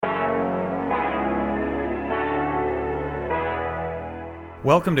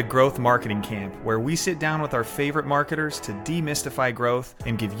Welcome to Growth Marketing Camp, where we sit down with our favorite marketers to demystify growth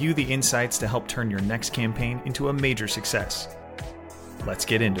and give you the insights to help turn your next campaign into a major success. Let's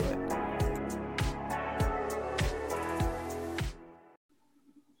get into it.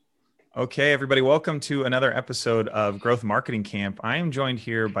 Okay, everybody, welcome to another episode of Growth Marketing Camp. I am joined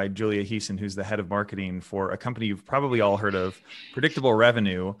here by Julia Heason, who's the head of marketing for a company you've probably all heard of, Predictable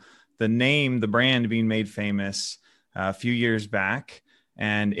Revenue, the name, the brand being made famous a few years back.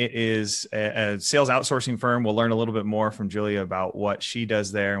 And it is a sales outsourcing firm. We'll learn a little bit more from Julia about what she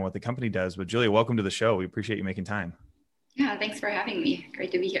does there and what the company does. But Julia, welcome to the show. We appreciate you making time. Yeah, thanks for having me.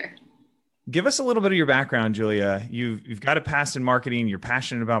 Great to be here. Give us a little bit of your background, Julia. You've got a past in marketing. You're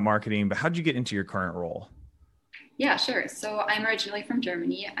passionate about marketing, but how did you get into your current role? Yeah, sure. So I'm originally from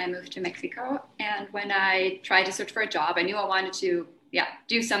Germany. I moved to Mexico. And when I tried to search for a job, I knew I wanted to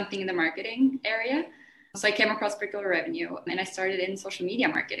do something in the marketing area. So I came across Predictable Revenue and I started in social media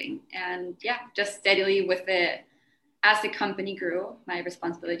marketing. And just steadily with it, as the company grew, my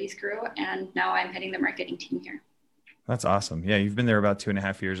responsibilities grew. And now I'm heading the marketing team here. That's awesome. Yeah, you've been there about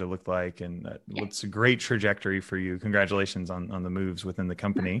 2.5 years, it looked like. And it's a great trajectory for you. Congratulations on the moves within the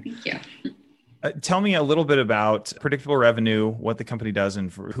company. Thank you. Tell me a little bit about Predictable Revenue, what the company does,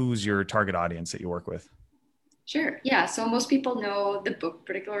 and for who's your target audience that you work with. Sure. Yeah. So most people know the book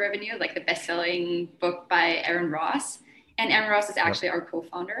Predictable Revenue, like the best-selling book by Aaron Ross. And Aaron Ross is actually our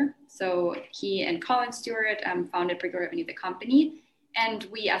co-founder. So he and Colin Stewart founded Predictable Revenue, the company. And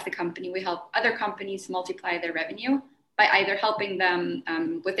we, as the company, we help other companies multiply their revenue by either helping them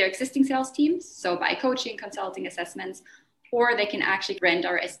with their existing sales teams, so by coaching, consulting, assessments, or they can actually rent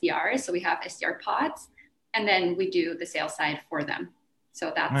our SDRs. So we have SDR pods, and then we do the sales side for them.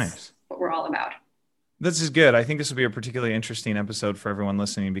 So that's nice. What we're all about. This is good. I think this will be a particularly interesting episode for everyone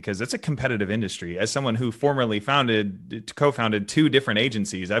listening because it's a competitive industry. As someone who formerly co-founded 2 different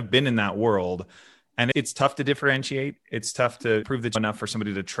agencies, I've been in that world, and it's tough to differentiate. It's tough to prove that you're enough for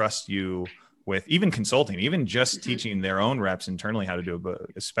somebody to trust you with even consulting, even just teaching their own reps internally how to do it, but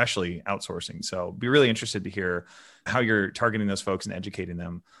especially outsourcing. So be really interested to hear how you're targeting those folks and educating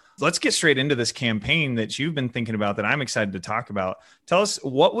them. Let's get straight into this campaign that you've been thinking about that I'm excited to talk about. Tell us,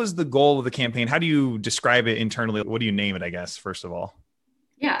 what was the goal of the campaign? How do you describe it internally? What do you name it, I guess, first of all?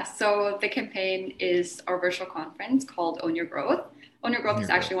 Yeah, so the campaign is our virtual conference called Own Your Growth. Own Your Growth is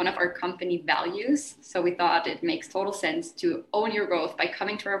actually one of our company values. So we thought it makes total sense to own your growth by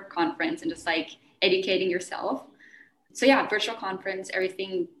coming to our conference and just like educating yourself. So yeah, virtual conference,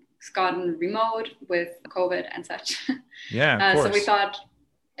 everything's gotten remote with COVID and such. Yeah, of course. So we thought...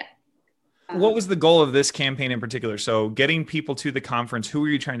 What was the goal of this campaign in particular? So getting people to the conference, who were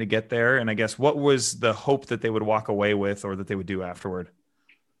you trying to get there? And I guess what was the hope that they would walk away with or that they would do afterward?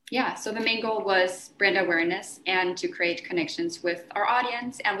 Yeah, so the main goal was brand awareness and to create connections with our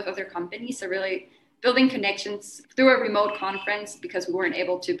audience and with other companies. So really building connections through a remote conference because we weren't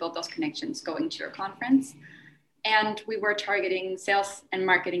able to build those connections going to your conference. And we were targeting sales and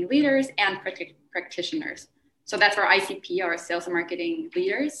marketing leaders and practitioners. So that's our ICP, our sales and marketing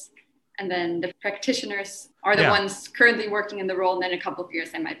leaders. And then the practitioners are the ones currently working in the role. And then in a couple of years,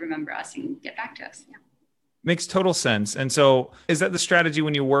 they might remember us and get back to us. Yeah. Makes total sense. And so is that the strategy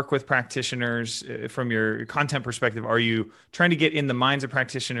when you work with practitioners from your content perspective? Are you trying to get in the minds of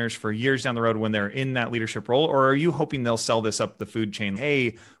practitioners for years down the road when they're in that leadership role? Or are you hoping they'll sell this up the food chain?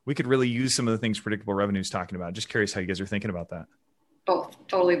 Hey, we could really use some of the things Predictable Revenue is talking about. Just curious how you guys are thinking about that. Both,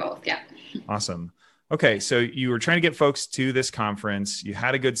 totally both. Yeah. Awesome. Okay, so you were trying to get folks to this conference. You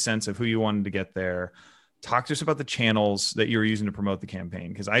had a good sense of who you wanted to get there. Talk to us about the channels that you were using to promote the campaign,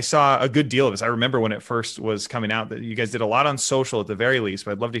 because I saw a good deal of this. I remember when it first was coming out that you guys did a lot on social at the very least,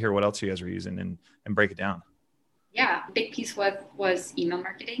 but I'd love to hear what else you guys were using and break it down. Yeah, a big piece was email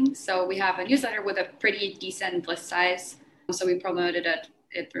marketing. So we have a newsletter with a pretty decent list size. So we promoted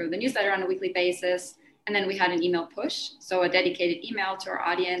it through the newsletter on a weekly basis. And then we had an email push, so a dedicated email to our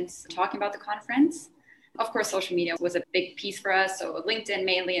audience talking about the conference. Of course, social media was a big piece for us. So LinkedIn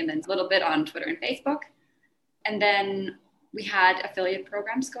mainly, and then a little bit on Twitter and Facebook. And then we had affiliate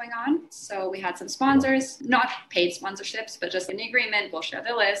programs going on. So we had some sponsors, not paid sponsorships, but just an agreement. We'll share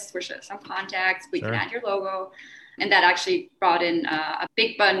the list, we'll share some contacts, we can add your logo. And that actually brought in a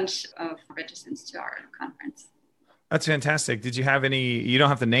big bunch of registrants to our conference. That's fantastic. Did you have you don't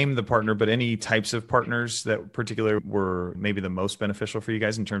have to name the partner, but any types of partners that particularly were maybe the most beneficial for you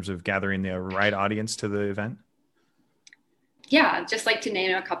guys in terms of gathering the right audience to the event? Yeah, just like to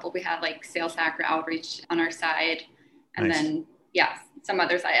name a couple, we had like Sales Hacker Outreach on our side. And then, some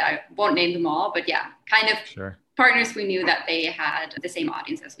others, I won't name them all, but kind of partners we knew that they had the same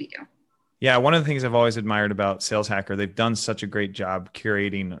audience as we do. Yeah, one of the things I've always admired about Sales Hacker, they've done such a great job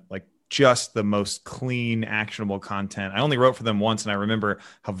curating like just the most clean, actionable content. I only wrote for them once, and I remember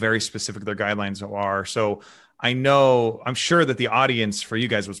how very specific their guidelines are. So I'm sure that the audience for you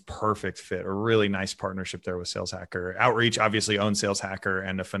guys was perfect fit, a really nice partnership there with Sales Hacker. Outreach obviously owns Sales Hacker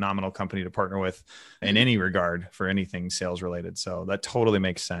and a phenomenal company to partner with in any regard for anything sales related. So that totally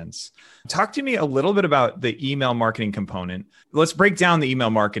makes sense. Talk to me a little bit about the email marketing component. Let's break down the email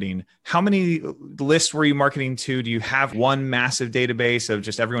marketing. How many lists were you marketing to? Do you have one massive database of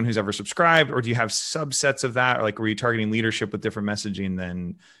just everyone who's ever subscribed, or do you have subsets of that? Or like, were you targeting leadership with different messaging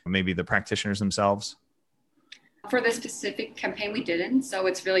than maybe the practitioners themselves? For the specific campaign, we didn't. So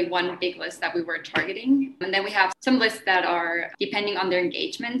it's really one big list that we were targeting. And then we have some lists that are depending on their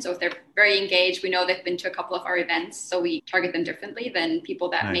engagement. So if they're very engaged, we know they've been to a couple of our events. So we target them differently than people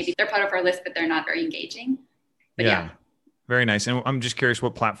that maybe they're part of our list, but they're not very engaging. But yeah. Very nice. And I'm just curious,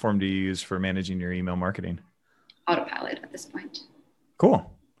 what platform do you use for managing your email marketing? Autopilot at this point.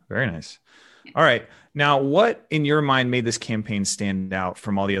 Cool. Very nice. All right. Now, what in your mind made this campaign stand out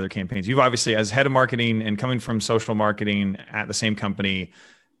from all the other campaigns? You've obviously, as head of marketing and coming from social marketing at the same company,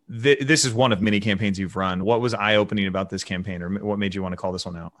 this is one of many campaigns you've run. What was eye-opening about this campaign, or what made you want to call this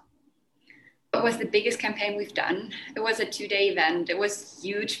one out? It was the biggest campaign we've done. It was a 2-day event. It was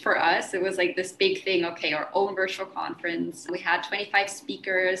huge for us. It was like this big thing. Okay, our own virtual conference. We had 25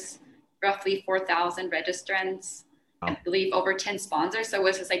 speakers, roughly 4,000 registrants, I believe over 10 sponsors. So it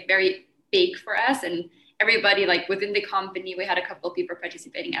was just like very big for us, and everybody like within the company, we had a couple of people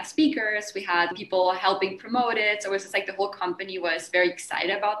participating as speakers. We had people helping promote it. So it was just like the whole company was very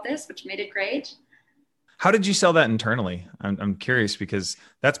excited about this, which made it great. How did you sell that internally? I'm curious, because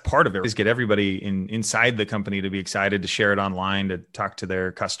that's part of it, is get everybody inside the company to be excited, to share it online, to talk to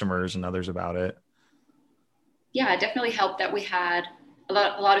their customers and others about it. Yeah, it definitely helped that we had a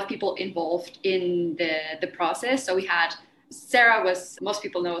lot of people involved in the process. So we had Sarah most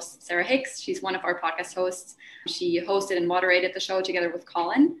people know Sarah Hicks. She's one of our podcast hosts. She hosted and moderated the show together with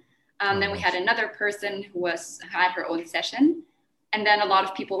Colin. Then we had another person who had her own session. And then a lot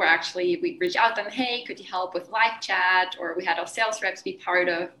of people we reached out to them, hey, could you help with live chat? Or we had our sales reps be part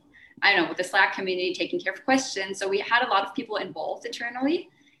of, with the Slack community, taking care of questions. So we had a lot of people involved internally.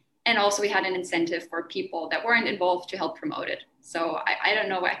 And also we had an incentive for people that weren't involved to help promote it. So I don't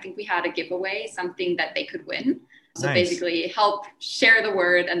know, I think we had a giveaway, something that they could win. So basically help share the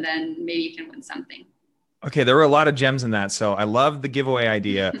word, and then maybe you can win something. Okay, there were a lot of gems in that. So I love the giveaway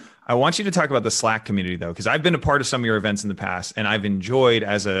idea. I want you to talk about the Slack community though, because I've been a part of some of your events in the past, and I've enjoyed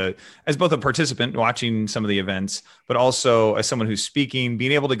as both a participant watching some of the events, but also as someone who's speaking,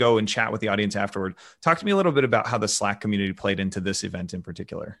 being able to go and chat with the audience afterward. Talk to me a little bit about how the Slack community played into this event in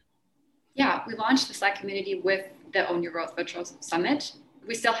particular. Yeah, we launched the Slack community with the Own Your Growth Virtual Summit.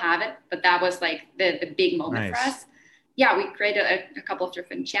 We still have it, but that was like the big moment for us. Yeah, we created a couple of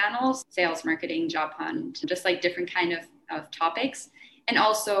different channels, sales, marketing, job hunt, just like different kind of topics, and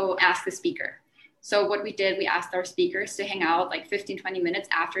also ask the speaker. So what we did, we asked our speakers to hang out like 15, 20 minutes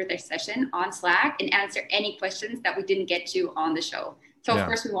after their session on Slack and answer any questions that we didn't get to on the show. So of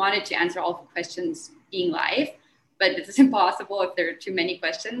course we wanted to answer all the questions being live, but this is impossible if there are too many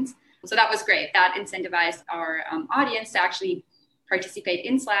questions. So that was great. That incentivized our audience to actually participate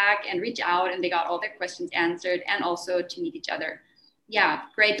in Slack and reach out, and they got all their questions answered, and also to meet each other. Yeah,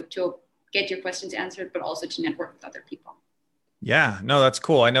 great to get your questions answered, but also to network with other people. Yeah, no, that's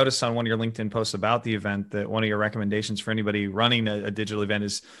cool. I noticed on one of your LinkedIn posts about the event that one of your recommendations for anybody running a digital event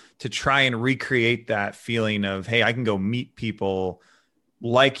is to try and recreate that feeling of, hey, I can go meet people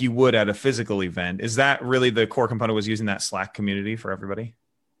like you would at a physical event. Is that really the core component, was using that Slack community for everybody?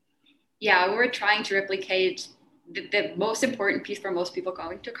 Yeah, we were trying to replicate the most important piece for most people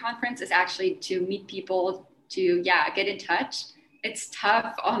going to a conference is actually to meet people, to get in touch. It's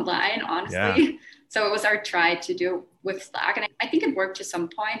tough online, honestly. Yeah. So it was our try to do with Slack. And I think it worked to some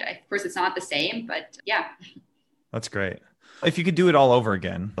point. Of course, it's not the same, but yeah. That's great. If you could do it all over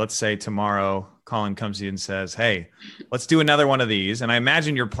again, let's say tomorrow Colin comes to you and says, hey, let's do another one of these. And I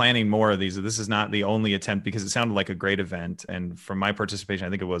imagine you're planning more of these. This is not the only attempt, because it sounded like a great event. And from my participation,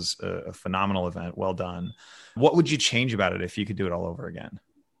 I think it was a phenomenal event. Well done. What would you change about it if you could do it all over again?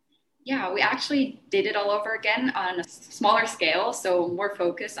 Yeah, we actually did it all over again on a smaller scale. So more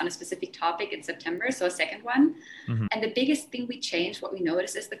focused on a specific topic in September. So a second one. Mm-hmm. And the biggest thing we changed, what we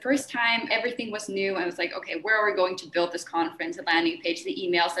noticed, is the first time everything was new. I was like, okay, where are we going to build this conference, the landing page, the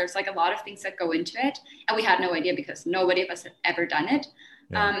emails? There's like a lot of things that go into it. And we had no idea because nobody of us had ever done it.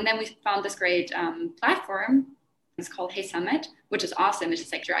 Yeah. And then we found this great platform. It's called Hey Summit, which is awesome. It's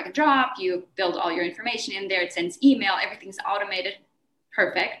just like drag and drop. You build all your information in there. It sends email. Everything's automated.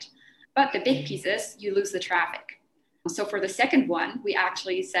 Perfect. But the big piece is you lose the traffic. So for the second one, we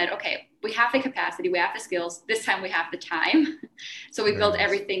actually said, okay, we have the capacity, we have the skills. This time we have the time. So we built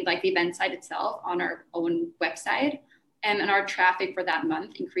everything like the event site itself on our own website. And our traffic for that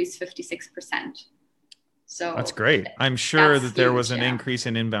month increased 56%. So that's great. I'm sure that there was an huge, increase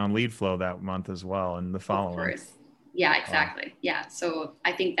in inbound lead flow that month as well, and the following. Of course. Yeah, exactly. Wow. Yeah. So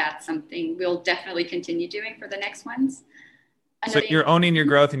I think that's something we'll definitely continue doing for the next ones. So you're owning your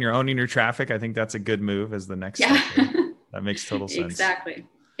growth and you're owning your traffic. I think that's a good move as the next step. That makes total sense. Exactly.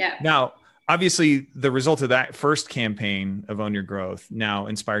 Yeah. Now, obviously, the result of that first campaign of Own Your Growth now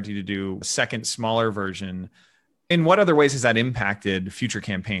inspired you to do a second, smaller version. In what other ways has that impacted future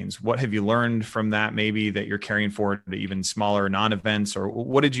campaigns? What have you learned from that maybe that you're carrying forward to even smaller non-events? Or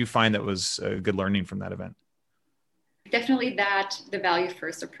what did you find that was a good learning from that event? Definitely that the value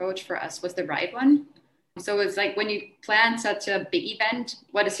first approach for us was the right one. So it's like when you plan such a big event,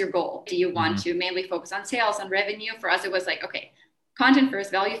 what is your goal? Do you want to mainly focus on sales, on revenue? For us, it was like, okay, content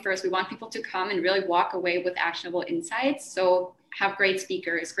first, value first. We want people to come and really walk away with actionable insights. So have great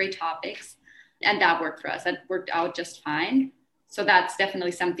speakers, great topics. And that worked for us. That worked out just fine. So that's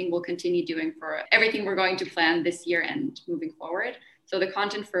definitely something we'll continue doing for everything we're going to plan this year and moving forward. So the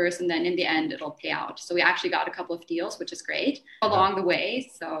content first, and then in the end, it'll pay out. So we actually got a couple of deals, which is great along the way.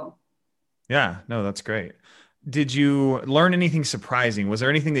 So yeah, no, that's great. Did you learn anything surprising? Was there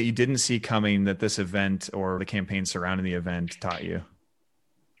anything that you didn't see coming that this event or the campaign surrounding the event taught you?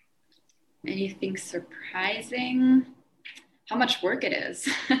 Anything surprising? How much work it is.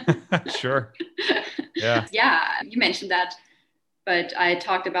 Sure. Yeah. Yeah, you mentioned that, but I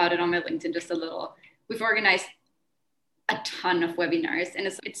talked about it on my LinkedIn just a little. We've organized a ton of webinars, and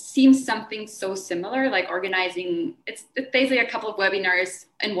it seems something so similar, like organizing, it's basically a couple of webinars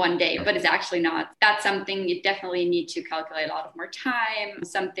in one day, but it's actually not. That's something you definitely need to calculate a lot of more time.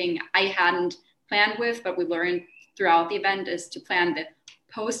 Something I hadn't planned with, but we learned throughout the event is to plan the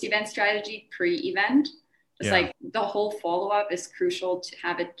post-event strategy pre-event. It's like the whole follow-up is crucial to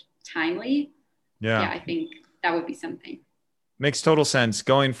have it timely. Yeah, I think that would be something. Makes total sense.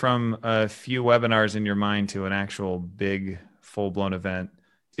 Going from a few webinars in your mind to an actual big full-blown event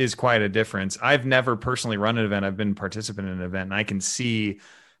is quite a difference. I've never personally run an event. I've been a participant in an event, and I can see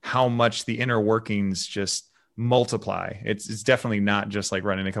how much the inner workings just multiply. It's definitely not just like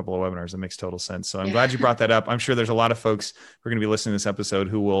running a couple of webinars. It makes total sense. So I'm glad you brought that up. I'm sure there's a lot of folks who are going to be listening to this episode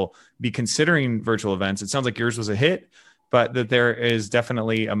who will be considering virtual events. It sounds like yours was a hit, but that there is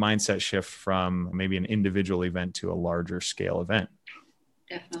definitely a mindset shift from maybe an individual event to a larger scale event.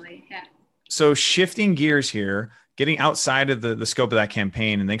 Definitely, yeah. So shifting gears here, getting outside of the scope of that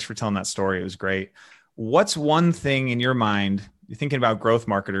campaign, and thanks for telling that story. It was great. What's one thing in your mind, you're thinking about growth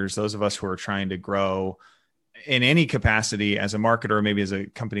marketers, those of us who are trying to grow in any capacity as a marketer, or maybe as a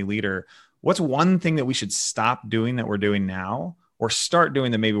company leader, what's one thing that we should stop doing that we're doing now, or start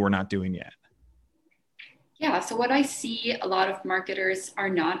doing that maybe we're not doing yet? Yeah, so what I see a lot of marketers are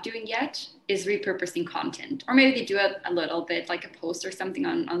not doing yet is repurposing content, or maybe they do it a little bit like a post or something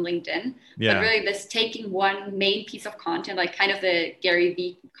on LinkedIn. Yeah. But really this taking one main piece of content, like kind of the Gary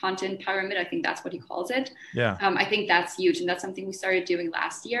Vee content pyramid, I think that's what he calls it. Yeah. I think that's huge. And that's something we started doing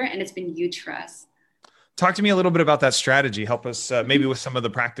last year, and it's been huge for us. Talk to me a little bit about that strategy. Help us maybe with some of the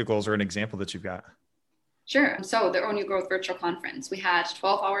practicals or an example that you've got. Sure. So the Own Your Growth virtual conference, we had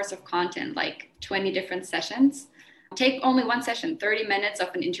 12 hours of content, like 20 different sessions. Take only one session, 30 minutes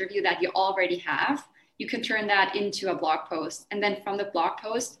of an interview that you already have. You can turn that into a blog post. And then from the blog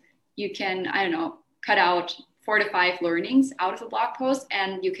post, you can, cut out 4 to 5 learnings out of the blog post,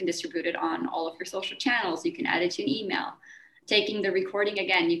 and you can distribute it on all of your social channels. You can add it to an email. Taking the recording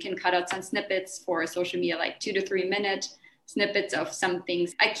again, you can cut out some snippets for social media, like 2 to 3 minute snippets of some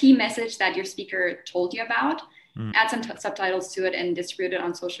things, a key message that your speaker told you about, add some subtitles to it and distribute it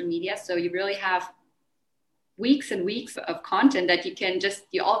on social media. So you really have weeks and weeks of content that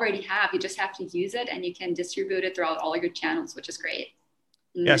you already have. You just have to use it, and you can distribute it throughout all your channels, which is great.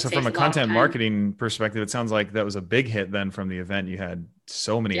 Yeah. So from a content marketing perspective, it sounds like that was a big hit then from the event. You had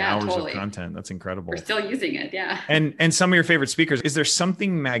so many hours of content. That's incredible. We're still using it. Yeah. And some of your favorite speakers, is there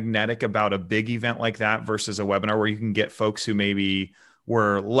something magnetic about a big event like that versus a webinar where you can get folks who maybe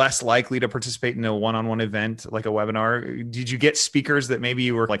were less likely to participate in a one-on-one event like a webinar? Did you get speakers that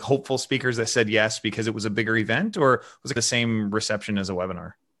maybe were like hopeful speakers that said yes because it was a bigger event, or was it the same reception as a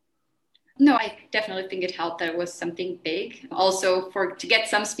webinar? No, I definitely think it helped that it was something big. Also, to get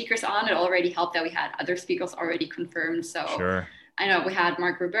some speakers on, it already helped that we had other speakers already confirmed. So sure. I know we had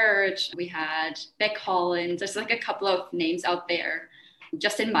Mark Roberge, we had Beck Holland, there's like a couple of names out there,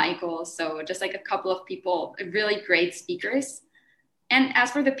 Justin Michael. So just like a couple of people, really great speakers. And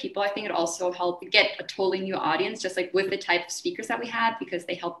as for the people, I think it also helped get a totally new audience, just like with the type of speakers that we had, because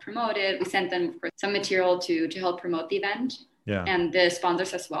they helped promote it. We sent them some material to help promote the event. Yeah. And the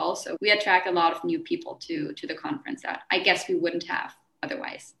sponsors as well. So we attract a lot of new people to the conference that I guess we wouldn't have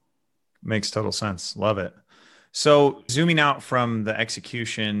otherwise. Makes total sense. Love it. So zooming out from the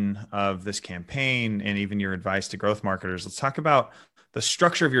execution of this campaign and even your advice to growth marketers, let's talk about the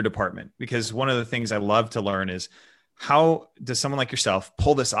structure of your department, because one of the things I love to learn is how does someone like yourself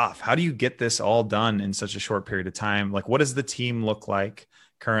pull this off? How do you get this all done in such a short period of time? Like, what does the team look like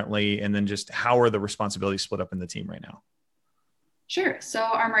currently? And then just how are the responsibilities split up in the team right now? Sure. So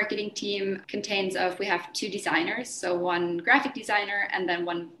our marketing team we have 2 designers. So one graphic designer and then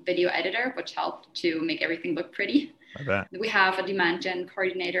one video editor, which helped to make everything look pretty. I bet. We have a demand gen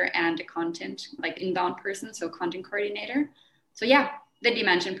coordinator and a content, like inbound person, so content coordinator. So yeah, the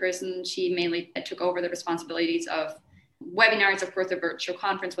demand gen person, she mainly took over the responsibilities of webinars. Of course, the virtual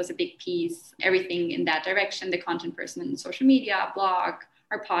conference was a big piece, everything in that direction. The content person in social media, blog,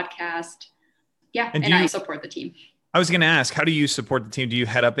 our podcast. Yeah, and I support the team. I was going to ask, how do you support the team? Do you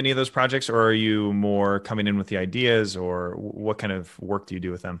head up any of those projects, or are you more coming in with the ideas, or what kind of work do you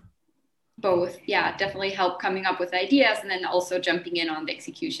do with them? Both. Yeah, definitely help coming up with ideas and then also jumping in on the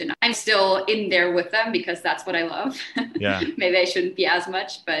execution. I'm still in there with them because that's what I love. Yeah. Maybe I shouldn't be as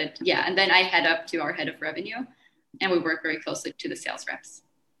much, but yeah. And then I head up to our head of revenue and we work very closely to the sales reps.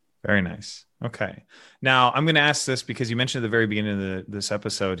 Very nice. Okay. Now I'm going to ask this because you mentioned at the very beginning of this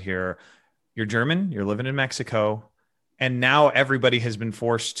episode here, you're German, you're living in Mexico. And now everybody has been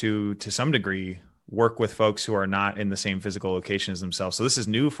forced to some degree, work with folks who are not in the same physical location as themselves. So this is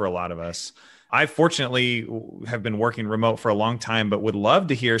new for a lot of us. I fortunately have been working remote for a long time, but would love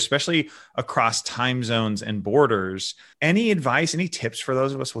to hear, especially across time zones and borders, any advice, any tips for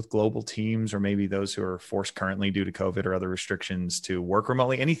those of us with global teams, or maybe those who are forced currently due to COVID or other restrictions to work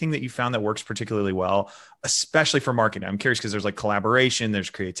remotely, anything that you found that works particularly well, especially for marketing. I'm curious because there's like collaboration, there's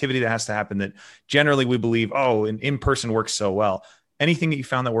creativity that has to happen that generally we believe, in-person works so well. Anything that you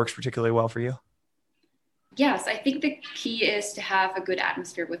found that works particularly well for you? Yes, I think the key is to have a good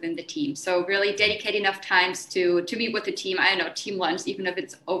atmosphere within the team. So really dedicate enough times to meet with the team. I don't know, team lunch, even if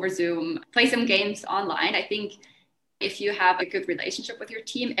it's over Zoom, play some games online. I think if you have a good relationship with your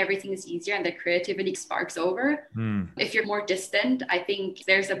team, everything is easier and the creativity sparks over. If you're more distant, I think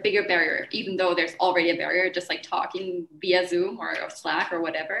there's a bigger barrier, even though there's already a barrier, just like talking via Zoom or Slack or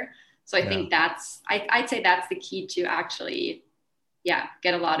whatever. So I think I'd say that's the key to actually,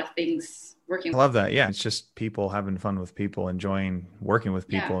 get a lot of things working. I love that. Yeah. It's just people having fun with people, enjoying working with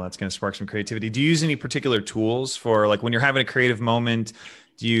people. Yeah. That's going to spark some creativity. Do you use any particular tools for like when you're having a creative moment?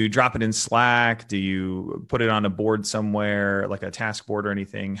 Do you drop it in Slack? Do you put it on a board somewhere, like a task board or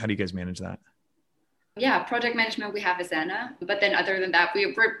anything? How do you guys manage that? Yeah, project management, we have Asana. But then other than that,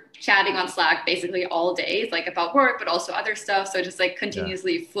 we're chatting on Slack basically all day, like about work, but also other stuff. So just like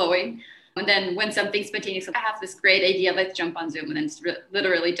continuously flowing. And then when something spontaneous, I have this great idea, let's jump on Zoom. And then it's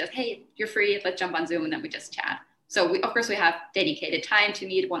literally just, hey, you're free, let's jump on Zoom. And then we just chat. So of course we have dedicated time to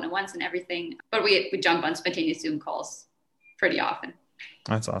meet one-on-ones and everything, but we jump on spontaneous Zoom calls pretty often.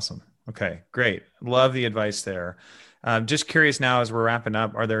 That's awesome. Okay, great. Love the advice there. Just curious now, as we're wrapping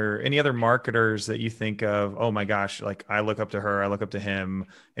up, are there any other marketers that you think of, oh my gosh, like I look up to her, I look up to him,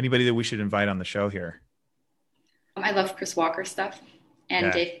 anybody that we should invite on the show here? I love Chris Walker's stuff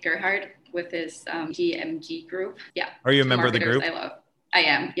and Dave Gerhard with his GMG group. Yeah. Are you a member of the group? I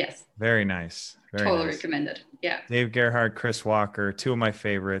am. Yes. Very nice. Totally recommended. Yeah. Dave Gerhard, Chris Walker, 2 of my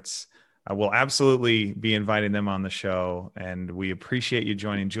favorites. We'll absolutely be inviting them on the show, and we appreciate you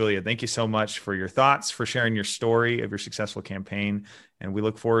joining. Julia, thank you so much for your thoughts, for sharing your story of your successful campaign, and we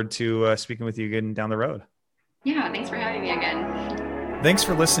look forward to speaking with you again down the road. Yeah, thanks for having me again. Thanks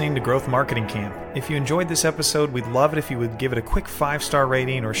for listening to Growth Marketing Camp. If you enjoyed this episode, we'd love it if you would give it a quick 5-star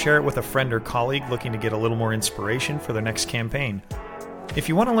rating or share it with a friend or colleague looking to get a little more inspiration for their next campaign. If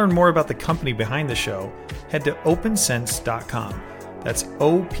you want to learn more about the company behind the show, head to opensense.com. That's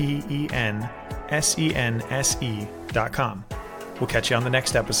OPENSENSE.com. We'll catch you on the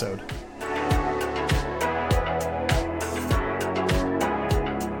next episode.